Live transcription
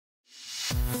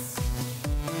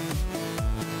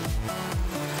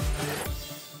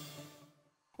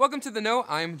Welcome to The Know,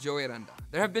 I'm Joey Aranda.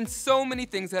 There have been so many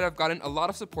things that have gotten a lot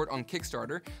of support on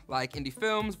Kickstarter, like indie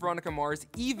films, Veronica Mars,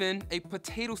 even a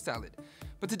potato salad.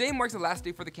 But today marks the last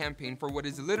day for the campaign for what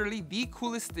is literally the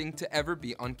coolest thing to ever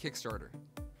be on Kickstarter.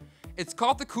 It's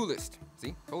called the Coolest,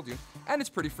 see, told you, and it's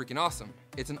pretty freaking awesome.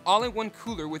 It's an all-in-one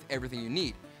cooler with everything you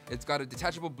need. It's got a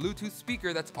detachable Bluetooth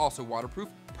speaker that's also waterproof,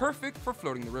 perfect for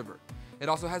floating the river. It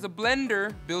also has a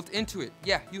blender built into it.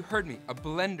 Yeah, you heard me, a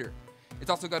blender. It's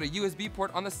also got a USB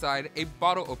port on the side, a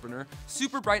bottle opener,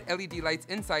 super bright LED lights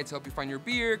inside to help you find your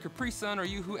beer, Capri Sun, or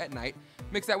Yoo-Hoo at night.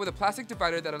 Mix that with a plastic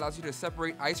divider that allows you to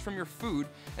separate ice from your food,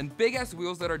 and big-ass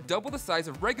wheels that are double the size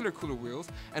of regular cooler wheels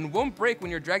and won't break when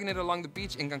you're dragging it along the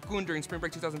beach in Cancun during Spring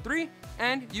Break 2003,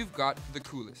 and you've got the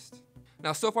Coolest.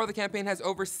 Now, so far the campaign has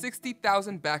over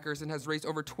 60,000 backers and has raised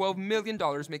over $12 million,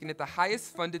 making it the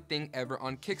highest funded thing ever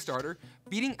on Kickstarter,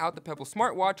 beating out the Pebble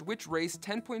smartwatch, which raised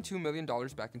 $10.2 million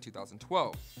back in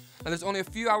 2012. Now, there's only a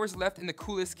few hours left in the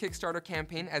Coolest Kickstarter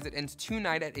campaign as it ends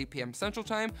tonight at 8 p.m. Central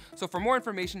Time, so for more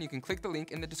information, you can click the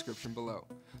link in the description below.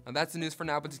 Now, that's the news for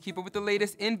now, but to keep up with the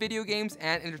latest in video games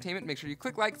and entertainment, make sure you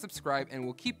click like, subscribe, and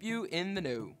we'll keep you in the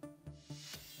know.